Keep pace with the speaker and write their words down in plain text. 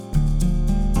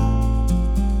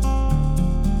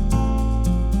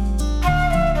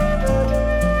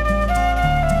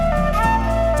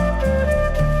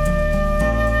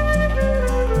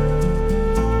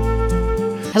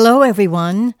Hello,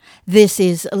 everyone. This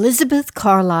is Elizabeth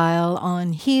Carlisle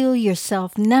on Heal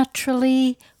Yourself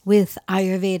Naturally with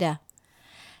Ayurveda.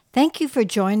 Thank you for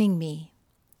joining me.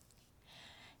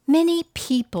 Many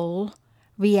people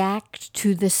react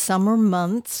to the summer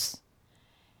months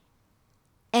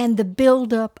and the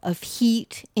buildup of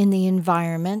heat in the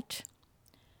environment,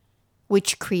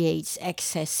 which creates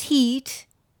excess heat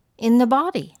in the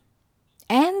body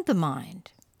and the mind.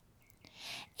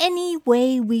 Any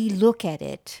way we look at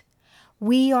it,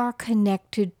 we are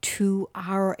connected to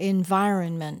our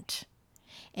environment.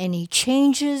 Any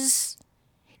changes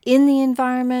in the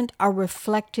environment are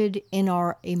reflected in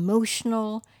our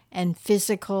emotional and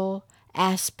physical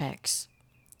aspects.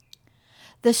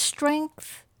 The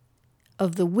strength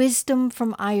of the wisdom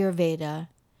from Ayurveda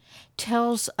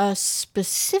tells us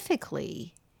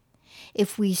specifically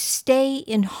if we stay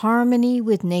in harmony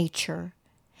with nature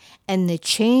and the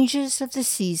changes of the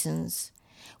seasons,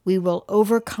 we will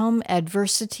overcome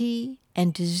adversity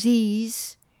and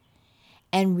disease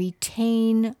and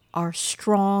retain our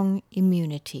strong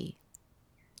immunity,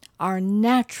 our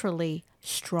naturally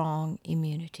strong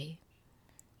immunity.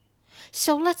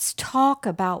 So let's talk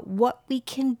about what we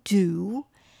can do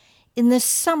in the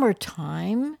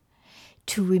summertime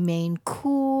to remain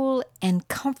cool and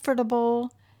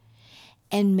comfortable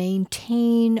and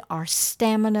maintain our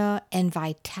stamina and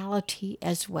vitality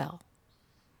as well.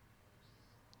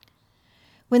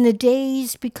 When the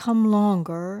days become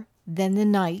longer than the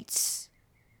nights,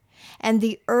 and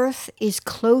the earth is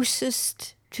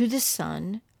closest to the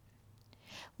sun,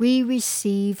 we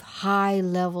receive high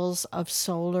levels of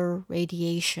solar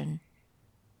radiation.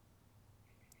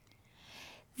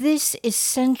 This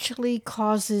essentially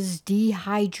causes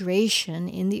dehydration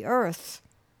in the earth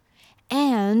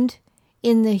and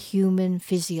in the human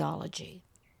physiology.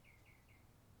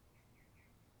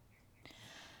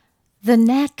 The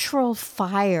natural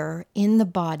fire in the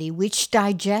body, which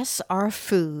digests our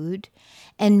food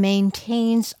and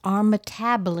maintains our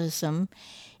metabolism,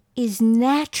 is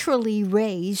naturally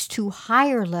raised to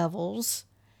higher levels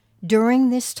during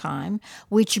this time,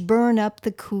 which burn up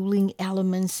the cooling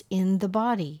elements in the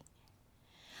body.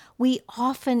 We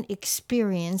often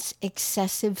experience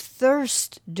excessive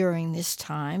thirst during this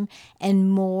time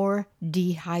and more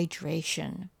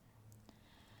dehydration.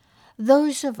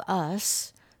 Those of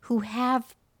us who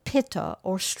have pitta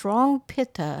or strong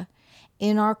pitta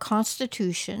in our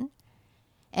constitution,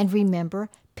 and remember,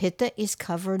 pitta is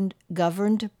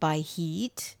governed by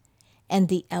heat and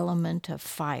the element of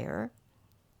fire.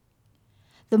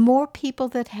 The more people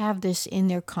that have this in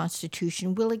their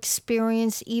constitution will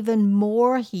experience even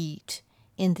more heat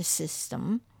in the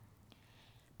system,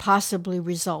 possibly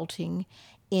resulting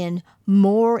in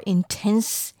more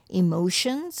intense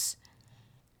emotions.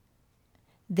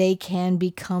 They can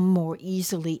become more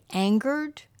easily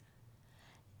angered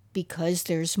because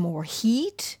there's more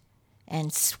heat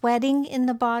and sweating in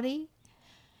the body,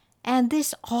 and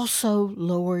this also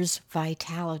lowers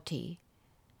vitality.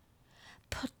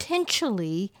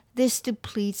 Potentially, this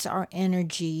depletes our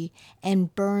energy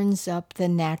and burns up the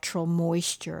natural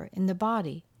moisture in the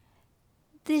body.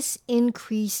 This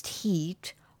increased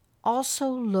heat also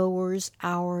lowers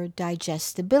our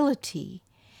digestibility,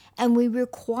 and we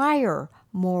require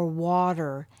more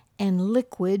water and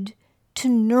liquid to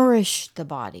nourish the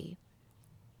body.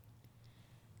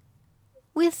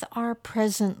 With our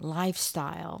present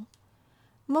lifestyle,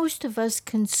 most of us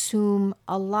consume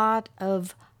a lot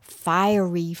of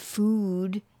fiery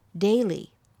food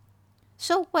daily.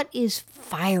 So what is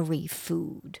fiery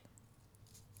food?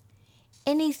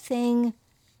 Anything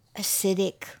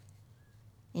acidic,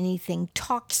 anything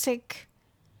toxic,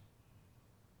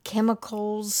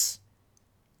 chemicals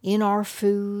in our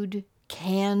food,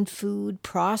 canned food,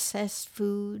 processed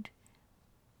food.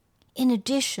 In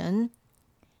addition,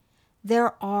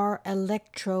 there are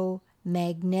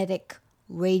electromagnetic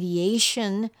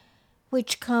radiation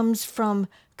which comes from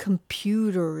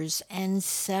computers and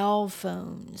cell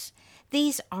phones.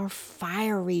 These are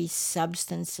fiery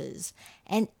substances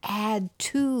and add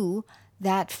to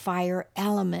that fire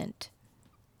element.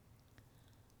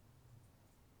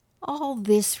 All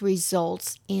this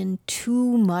results in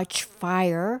too much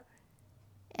fire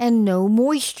and no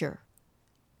moisture.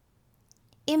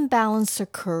 Imbalance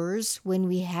occurs when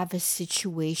we have a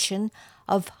situation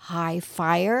of high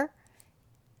fire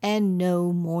and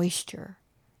no moisture.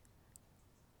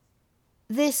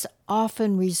 This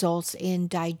often results in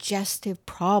digestive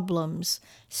problems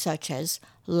such as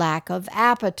lack of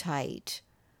appetite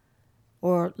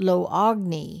or low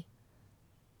agni,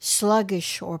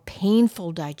 sluggish or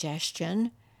painful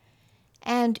digestion,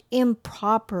 and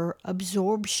improper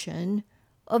absorption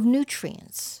of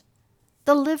nutrients.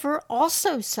 the liver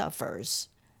also suffers.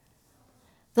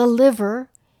 The liver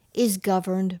is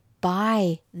governed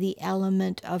by the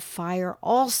element of fire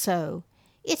also.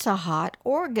 It's a hot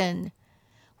organ,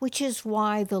 which is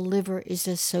why the liver is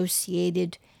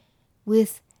associated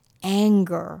with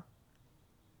anger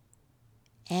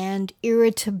and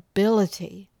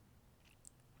irritability.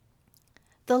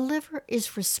 The liver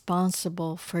is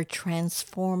responsible for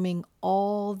transforming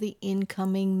all the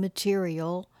incoming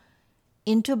material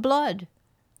into blood.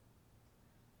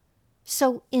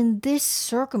 So, in this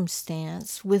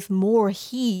circumstance, with more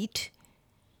heat,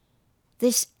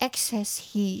 this excess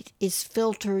heat is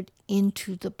filtered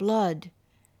into the blood,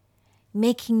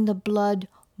 making the blood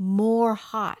more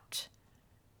hot.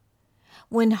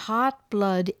 When hot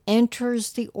blood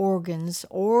enters the organs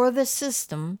or the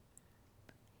system,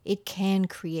 it can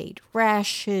create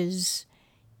rashes,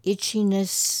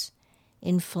 itchiness,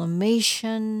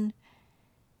 inflammation,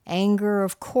 anger,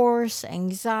 of course,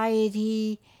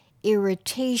 anxiety,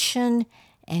 irritation,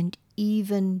 and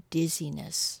even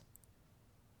dizziness.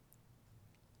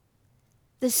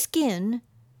 The skin,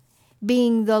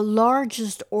 being the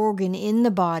largest organ in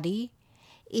the body,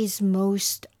 is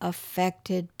most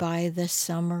affected by the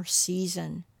summer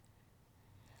season.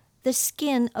 The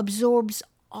skin absorbs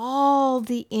all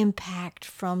the impact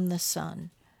from the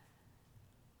sun.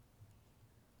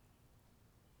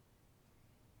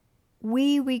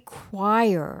 We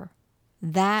require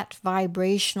that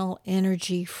vibrational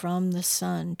energy from the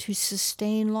sun to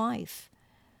sustain life.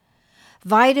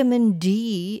 Vitamin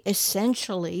D,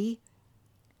 essentially,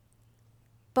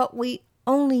 but we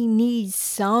only need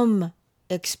some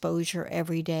exposure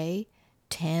every day,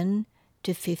 10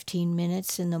 to 15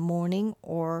 minutes in the morning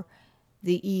or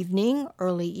the evening,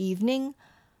 early evening,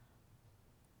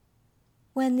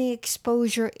 when the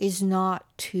exposure is not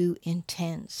too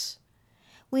intense.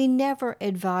 We never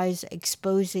advise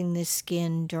exposing the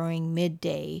skin during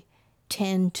midday,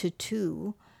 10 to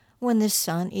 2, when the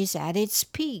sun is at its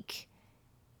peak.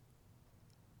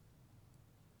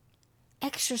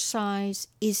 Exercise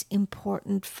is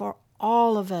important for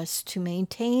all of us to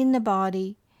maintain the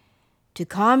body, to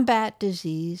combat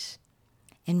disease,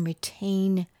 and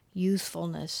retain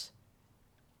youthfulness.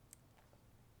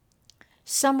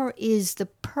 Summer is the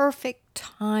perfect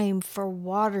time for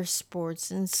water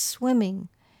sports and swimming.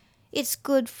 It's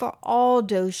good for all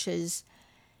doshas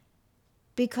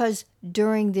because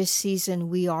during this season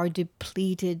we are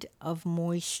depleted of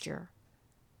moisture.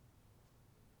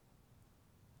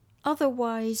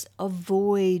 Otherwise,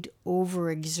 avoid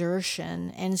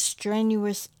overexertion and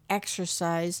strenuous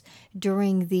exercise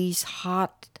during these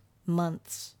hot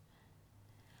months.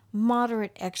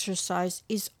 Moderate exercise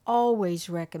is always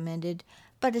recommended,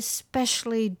 but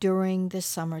especially during the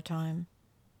summertime.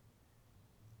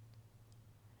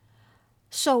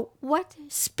 So, what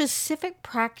specific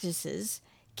practices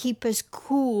keep us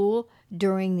cool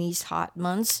during these hot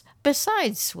months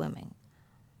besides swimming?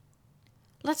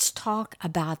 Let's talk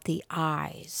about the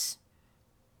eyes.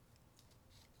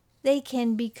 They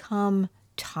can become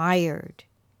tired,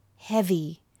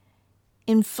 heavy,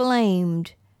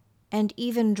 inflamed, and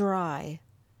even dry.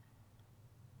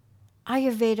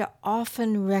 Ayurveda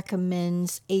often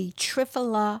recommends a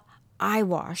Triphala eye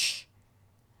wash,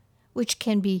 which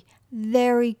can be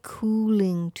very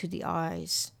cooling to the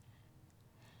eyes.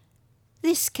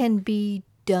 This can be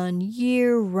done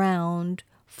year-round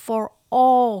for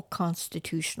all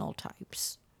constitutional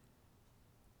types.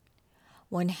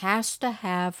 One has to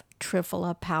have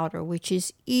Triphala powder, which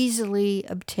is easily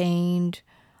obtained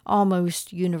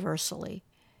almost universally.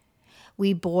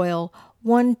 We boil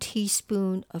 1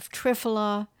 teaspoon of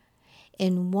Triphala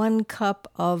in 1 cup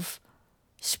of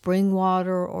spring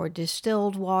water or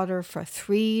distilled water for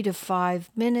 3 to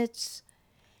 5 minutes.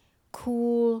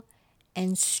 Cool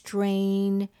and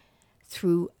strain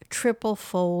through triple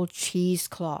fold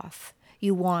cheesecloth.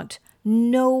 You want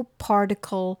no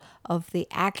particle of the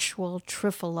actual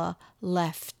Triphala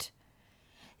left.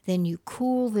 Then you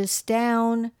cool this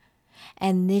down,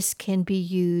 and this can be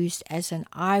used as an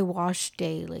eye wash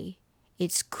daily.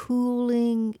 It's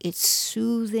cooling, it's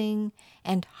soothing,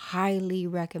 and highly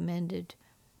recommended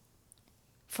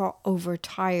for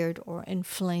overtired or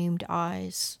inflamed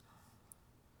eyes.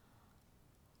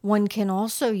 One can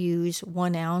also use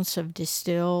 1 ounce of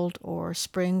distilled or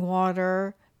spring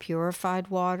water, purified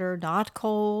water, not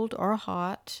cold or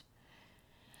hot,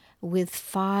 with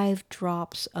 5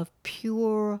 drops of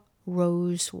pure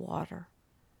rose water.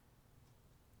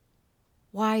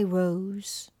 Why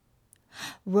rose?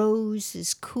 Rose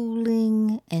is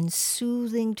cooling and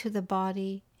soothing to the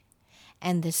body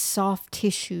and the soft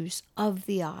tissues of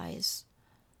the eyes.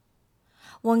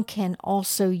 One can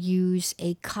also use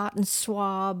a cotton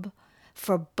swab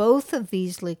for both of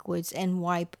these liquids and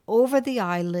wipe over the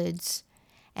eyelids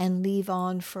and leave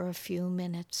on for a few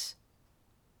minutes.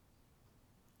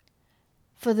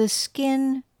 For the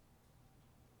skin,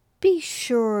 be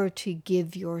sure to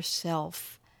give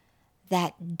yourself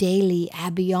that daily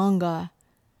abhyanga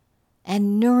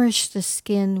and nourish the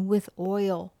skin with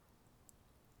oil.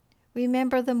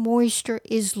 Remember, the moisture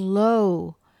is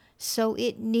low, so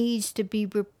it needs to be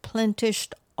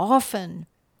replenished often.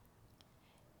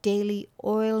 Daily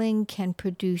oiling can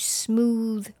produce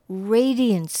smooth,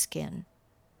 radiant skin,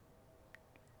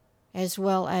 as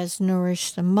well as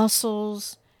nourish the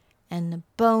muscles and the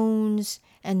bones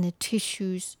and the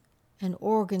tissues and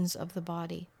organs of the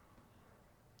body.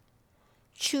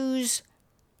 Choose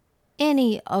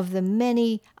any of the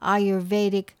many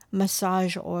Ayurvedic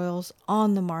massage oils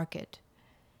on the market.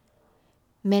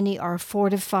 Many are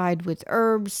fortified with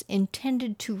herbs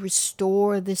intended to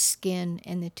restore the skin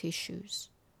and the tissues.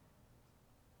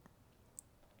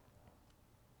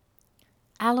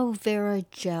 Aloe vera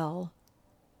gel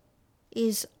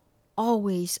is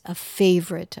always a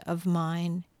favorite of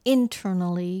mine,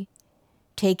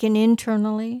 taken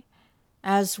internally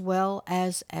as well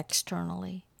as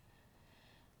externally.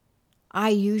 I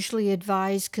usually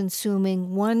advise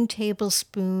consuming 1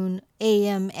 tablespoon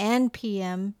AM and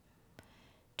PM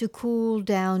to cool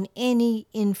down any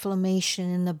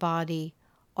inflammation in the body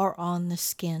or on the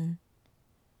skin.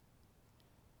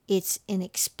 It's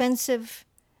inexpensive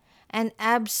and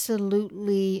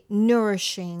absolutely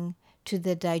nourishing to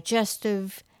the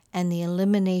digestive and the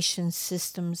elimination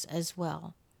systems as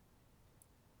well.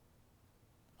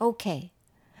 Okay,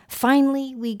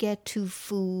 finally we get to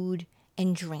food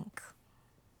and drink.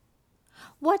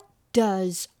 What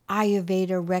does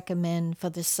Ayurveda recommend for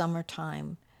the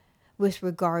summertime with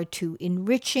regard to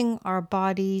enriching our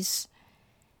bodies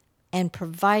and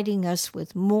providing us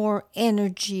with more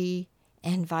energy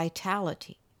and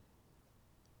vitality?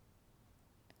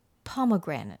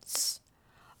 Pomegranates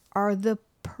are the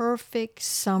perfect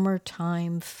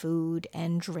summertime food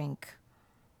and drink.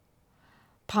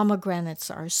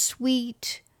 Pomegranates are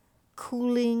sweet,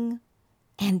 cooling,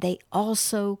 and they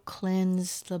also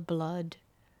cleanse the blood.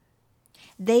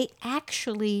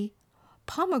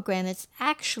 Pomegranates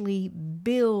actually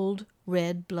build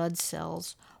red blood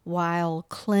cells while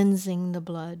cleansing the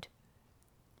blood.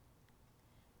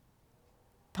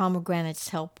 Pomegranates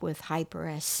help with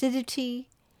hyperacidity,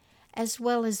 as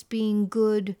well as being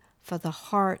good for the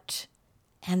heart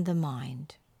and the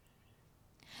mind.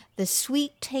 The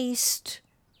sweet taste,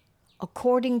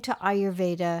 according to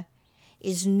Ayurveda,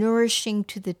 is nourishing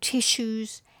to the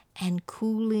tissues and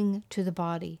cooling to the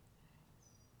body.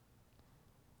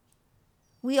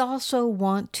 We also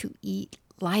want to eat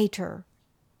lighter.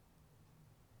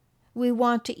 We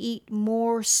want to eat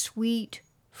more sweet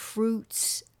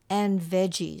fruits and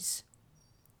veggies.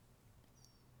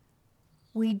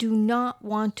 We do not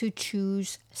want to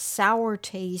choose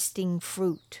sour-tasting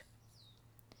fruit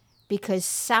because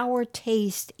sour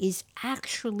taste is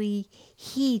actually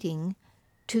heating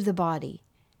to the body,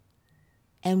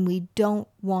 and we don't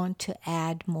want to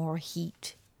add more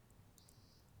heat.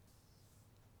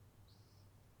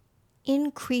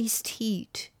 Increased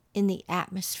heat in the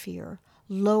atmosphere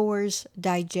lowers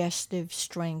digestive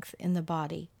strength in the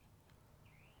body.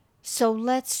 So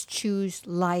let's choose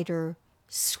lighter,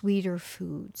 sweeter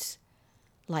foods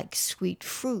like sweet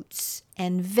fruits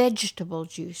and vegetable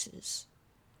juices.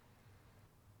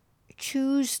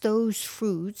 Choose those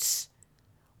fruits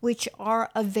which are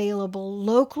available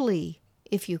locally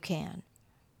if you can.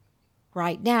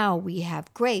 Right now we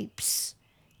have grapes,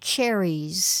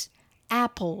 cherries,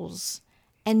 apples,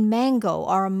 and mango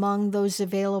are among those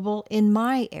available in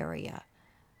my area.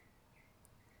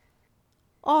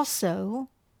 Also,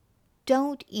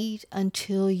 don't eat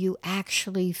until you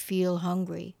actually feel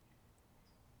hungry,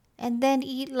 and then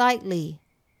eat lightly.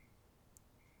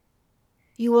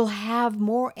 You will have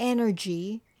more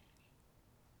energy,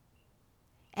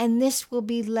 and this will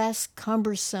be less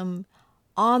cumbersome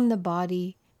on the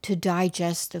body to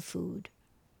digest the food.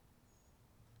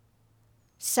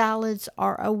 Salads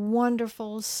are a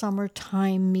wonderful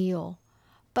summertime meal,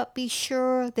 but be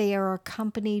sure they are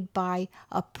accompanied by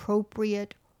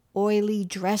appropriate oily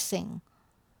dressing,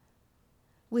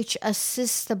 which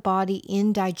assists the body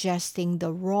in digesting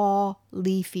the raw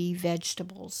leafy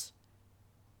vegetables.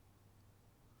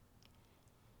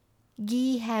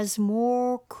 Ghee has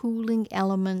more cooling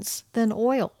elements than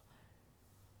oil,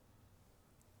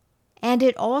 and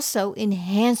it also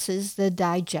enhances the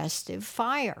digestive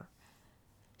fire.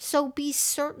 So be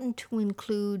certain to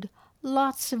include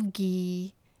lots of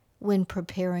ghee when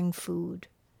preparing food.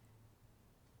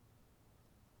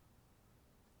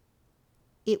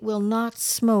 It will not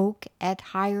smoke at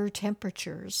higher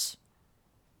temperatures,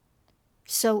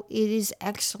 so it is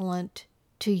excellent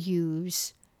to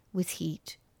use with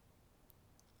heat.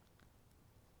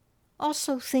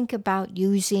 Also think about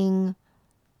using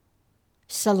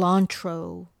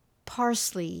cilantro,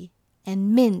 parsley,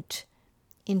 and mint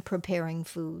in preparing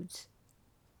foods.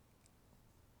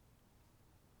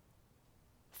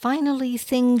 Finally,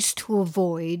 things to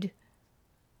avoid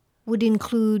would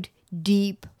include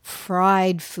deep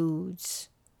fried foods,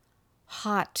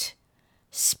 hot,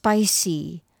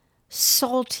 spicy,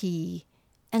 salty,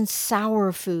 and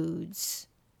sour foods.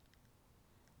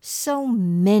 So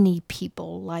many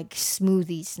people like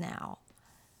smoothies now.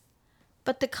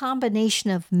 But the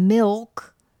combination of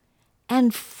milk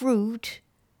and fruit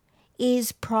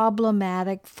is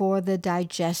problematic for the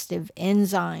digestive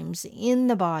enzymes in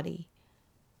the body.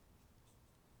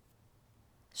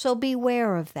 So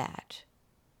beware of that.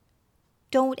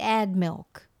 Don't add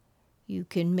milk. You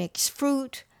can mix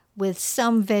fruit with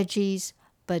some veggies,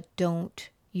 but don't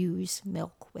use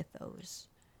milk with those.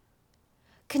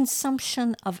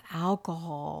 Consumption of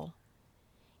alcohol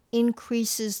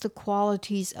increases the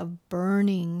qualities of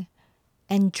burning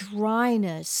and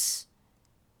dryness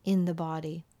in the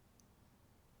body.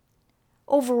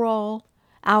 Overall,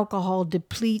 alcohol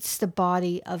depletes the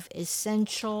body of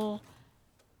essential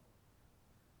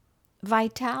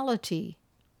vitality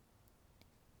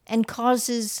and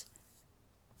causes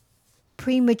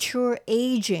premature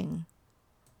aging.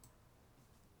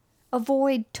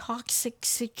 Avoid toxic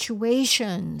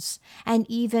situations and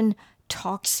even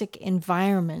toxic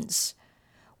environments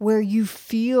where you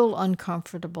feel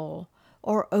uncomfortable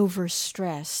or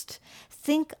overstressed.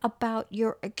 Think about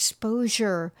your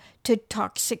exposure to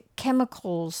toxic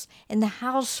chemicals in the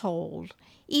household,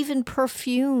 even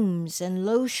perfumes and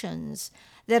lotions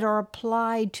that are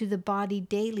applied to the body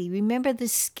daily. Remember, the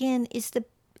skin is the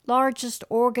largest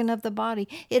organ of the body.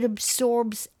 It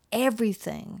absorbs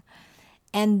everything,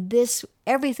 and this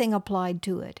everything applied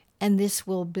to it, and this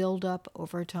will build up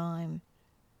over time,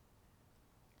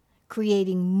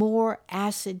 creating more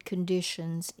acid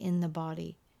conditions in the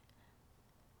body.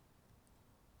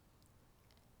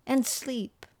 And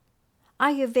sleep.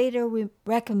 Ayurveda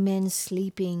recommends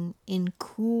sleeping in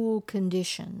cool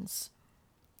conditions,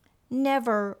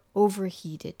 never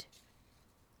overheated.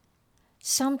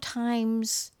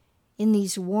 Sometimes in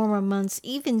these warmer months,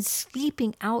 even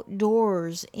sleeping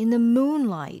outdoors in the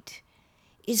moonlight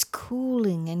is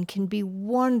cooling and can be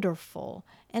wonderful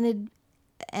and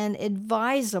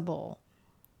advisable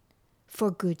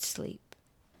for good sleep.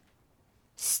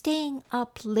 Staying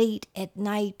up late at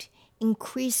night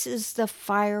increases the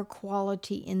fire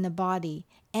quality in the body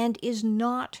and is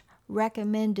not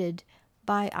recommended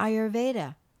by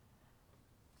Ayurveda.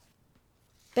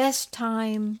 Best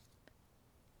time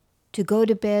to go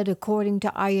to bed according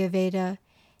to Ayurveda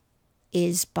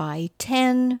is by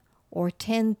 10 or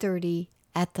 10:30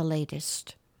 at the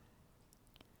latest.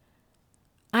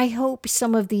 I hope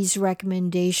some of these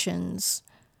recommendations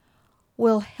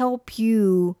will help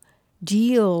you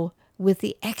deal with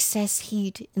the excess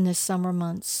heat in the summer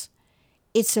months.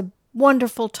 It's a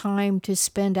wonderful time to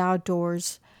spend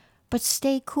outdoors, but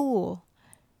stay cool.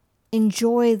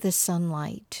 Enjoy the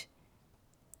sunlight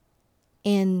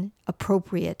in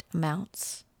appropriate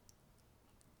amounts.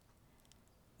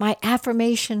 My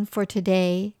affirmation for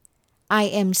today: I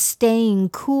am staying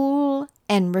cool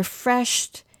and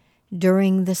refreshed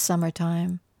during the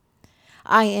summertime.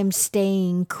 I am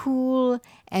staying cool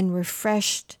and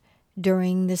refreshed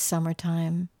during the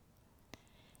summertime.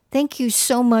 Thank you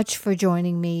so much for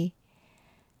joining me.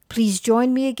 Please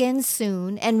join me again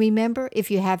soon. And remember,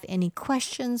 if you have any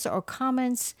questions or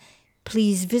comments,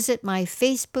 please visit my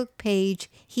Facebook page,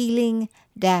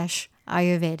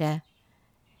 Healing-Ayurveda.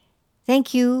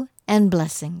 Thank you and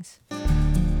blessings.